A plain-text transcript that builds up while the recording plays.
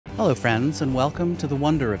Hello, friends, and welcome to The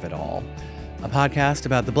Wonder of It All, a podcast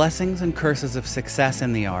about the blessings and curses of success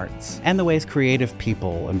in the arts and the ways creative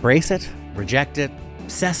people embrace it, reject it,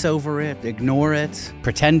 obsess over it, ignore it,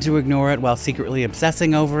 pretend to ignore it while secretly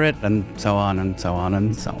obsessing over it, and so on and so on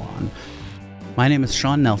and so on. My name is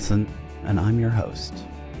Sean Nelson, and I'm your host.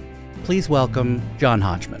 Please welcome John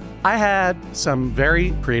Hodgman. I had some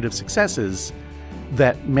very creative successes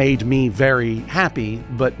that made me very happy,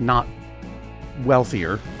 but not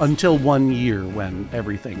wealthier, until 1 year when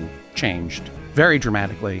everything changed very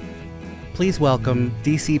dramatically. Please welcome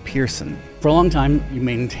DC Pearson. For a long time, you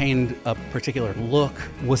maintained a particular look.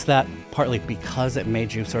 Was that partly because it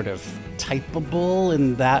made you sort of typeable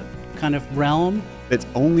in that kind of realm? It's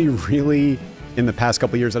only really in the past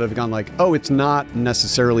couple of years that I've gone like, oh, it's not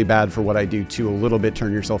necessarily bad for what I do to a little bit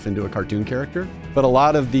turn yourself into a cartoon character. But a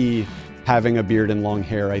lot of the having a beard and long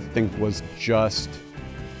hair, I think, was just,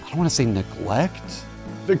 I don't want to say neglect.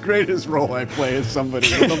 The greatest role I play is somebody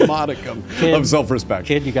with a modicum of self-respect.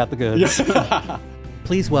 Kid, you got the goods. Yeah.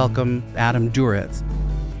 Please welcome Adam Duritz.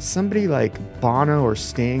 Somebody like Bono or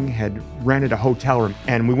Sting had rented a hotel room,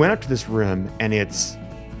 and we went up to this room, and it's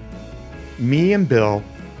me and Bill,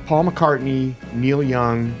 Paul McCartney, Neil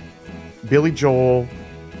Young, Billy Joel,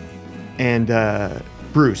 and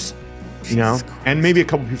Bruce, you know, and maybe a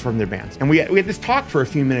couple people from their bands. And we had this talk for a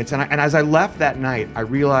few minutes, and as I left that night, I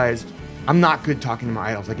realized I'm not good talking to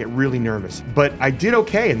my idols. I get really nervous. But I did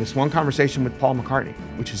okay in this one conversation with Paul McCartney,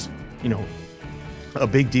 which is, you know, a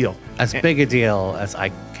big deal. As big a deal as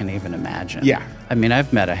I can even imagine. Yeah. I mean,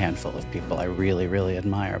 I've met a handful of people I really, really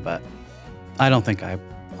admire, but I don't think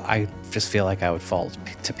I just feel like I would fall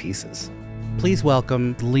to pieces. Please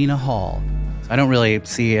welcome Lena Hall. I don't really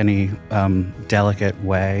see any delicate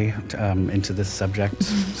way into this subject,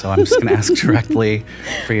 so I'm just going to ask directly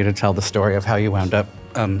for you to tell the story of how you wound up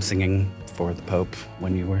singing for the Pope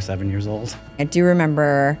when you were 7 years old. I do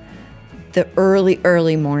remember the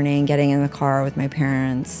early morning getting in the car with my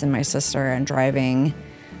parents and my sister and driving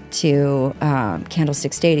to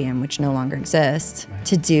Candlestick Stadium, which no longer exists,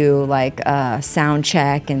 to do like a sound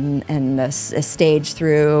check and a stage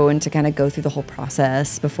through and to kind of go through the whole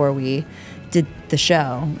process before we did the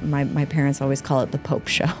show. My parents always call it the Pope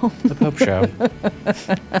Show. The Pope Show.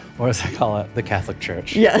 Or as I call it, the Catholic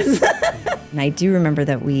Church. Yes. And I do remember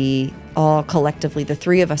that we all collectively, the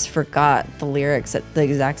three of us, forgot the lyrics at the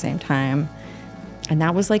exact same time. And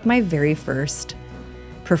that was like my very first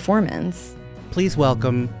performance. Please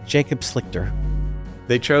welcome Jacob Slichter.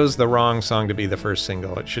 They chose the wrong song to be the first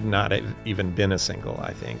single. It should not have even been a single,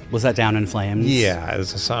 I think. Was that Down in Flames? Yeah, it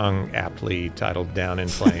was a song aptly titled Down in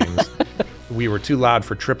Flames. We were too loud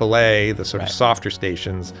for AAA, the sort of softer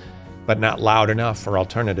stations, but not loud enough for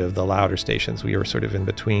alternative, the louder stations. We were sort of in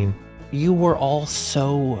between. You were all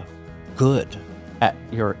so good at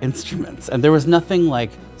your instruments, and there was nothing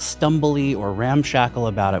like stumbly or ramshackle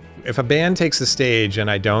about it. If a band takes the stage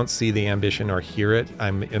and I don't see the ambition or hear it,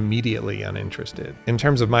 I'm immediately uninterested. In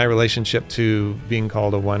terms of my relationship to being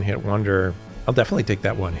called a one-hit wonder, I'll definitely take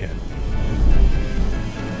that one hit.